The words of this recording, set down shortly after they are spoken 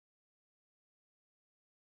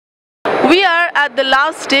We are at the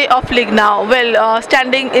last day of LIGNA,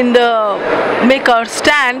 standing in the Makor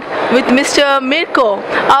stand with Mr. Mirco.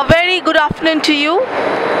 A very good afternoon to you.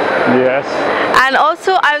 Yes. And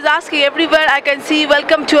also I was asking, everywhere I can see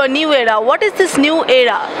welcome to a new era. What is this new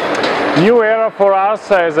era? New era for us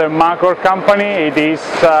as a Makor company, it is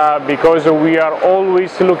because we are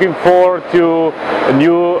always looking forward to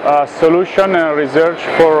new solution and research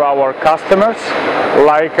for our customers.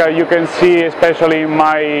 Like you can see, especially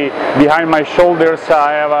behind my shoulders,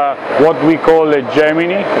 I have what we call a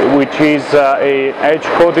Gemini, which is a edge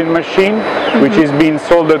coating machine, which is being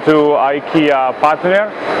sold to IKEA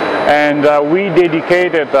partner. And we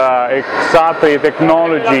dedicated exactly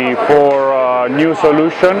technology for new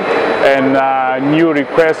solution and new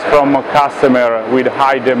requests from a customer with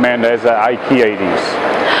high demand as IKEA it is.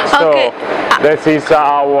 Okay. So this is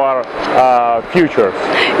our future.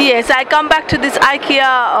 Yes, I come back to this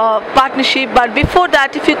IKEA partnership, but before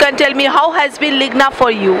that, if you can tell me, how has been LIGNA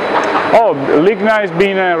for you? Oh, LIGNA has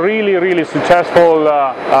been a really successful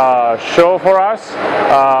show for us.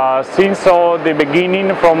 Since the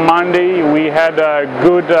beginning, from Monday, we had a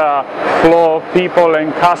good flow of people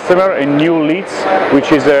and customer and new leads,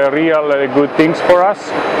 which is a real good things for us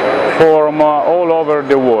from all over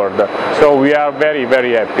the world. So we are very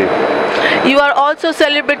happy. You are also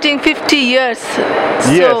celebrating 50 years.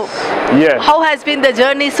 Yes. Yes. How has been the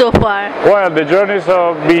journey so far? Well, the journeys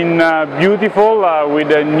have been beautiful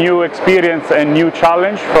with a new experience and new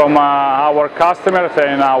challenge from our customers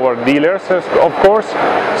and our dealers, of course.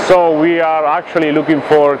 So we are actually looking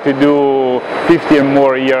forward to do 50 and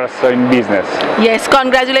more years in business. Yes,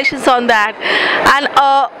 congratulations on that. And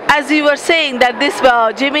as you were saying that this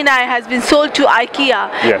Gemini has been sold to IKEA,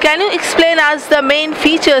 yes. Can you explain us the main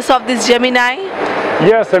features of this Gemini?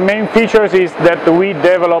 Yes, the main features is that we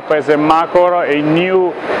develop as a Makor a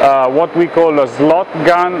new what we call a slot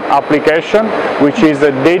gun application, which is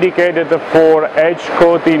dedicated for edge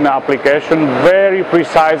coating application, very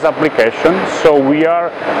precise application. So we are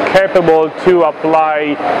capable to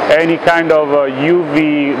apply any kind of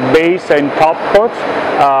UV base and top coat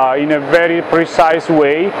in a very precise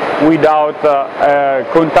way without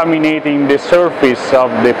contaminating the surface of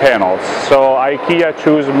the panels. So IKEA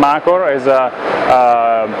choose Makor as a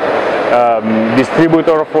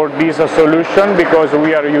distributor for this solution because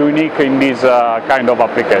we are unique in this kind of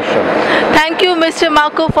application. Thank you, Mr.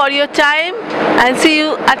 Makor, for your time, and see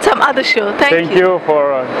you at some other show. Thank you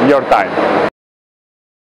for your time.